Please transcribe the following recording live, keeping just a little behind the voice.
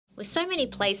With so many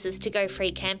places to go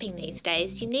free camping these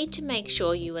days, you need to make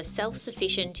sure you are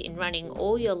self-sufficient in running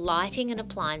all your lighting and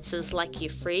appliances like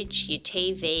your fridge, your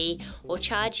TV, or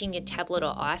charging your tablet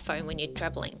or iPhone when you're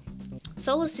travelling.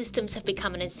 Solar systems have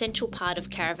become an essential part of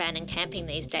caravan and camping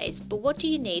these days, but what do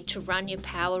you need to run your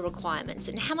power requirements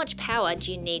and how much power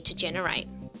do you need to generate?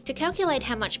 To calculate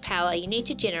how much power you need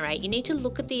to generate, you need to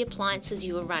look at the appliances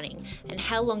you are running and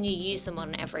how long you use them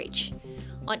on average.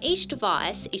 On each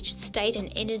device, it should state an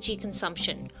energy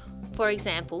consumption. For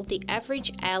example, the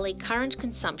average hourly current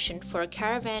consumption for a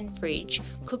caravan fridge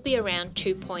could be around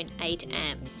 2.8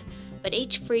 amps, but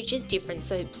each fridge is different,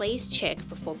 so please check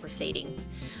before proceeding.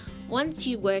 Once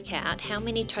you work out how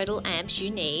many total amps you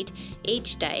need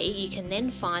each day, you can then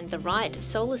find the right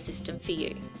solar system for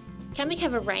you. Camec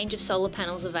have a range of solar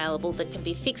panels available that can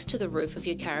be fixed to the roof of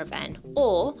your caravan,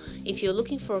 or if you're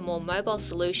looking for a more mobile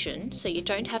solution so you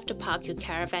don't have to park your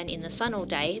caravan in the sun all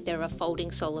day, there are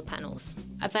folding solar panels.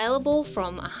 Available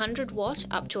from 100 watt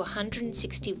up to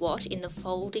 160 watt in the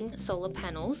folding solar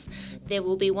panels, there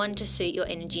will be one to suit your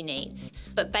energy needs.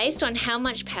 But based on how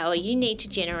much power you need to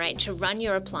generate to run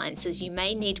your appliances, you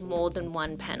may need more than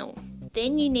one panel.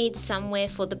 Then you need somewhere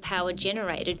for the power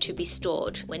generated to be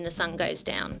stored when the sun goes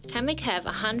down. Camec have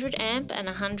 100 amp and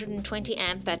 120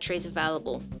 amp batteries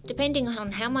available. Depending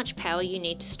on how much power you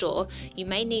need to store, you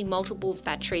may need multiple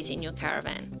batteries in your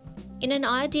caravan. In an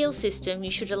ideal system,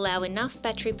 you should allow enough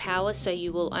battery power so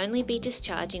you will only be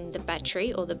discharging the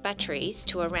battery or the batteries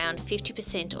to around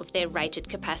 50% of their rated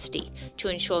capacity to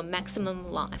ensure maximum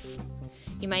life.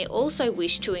 You may also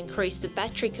wish to increase the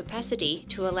battery capacity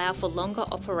to allow for longer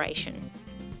operation.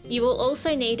 You will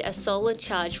also need a solar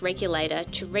charge regulator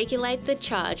to regulate the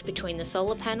charge between the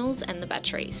solar panels and the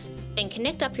batteries. Then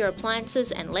connect up your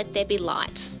appliances and let there be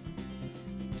light.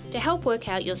 To help work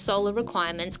out your solar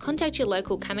requirements, contact your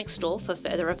local Camec store for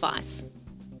further advice.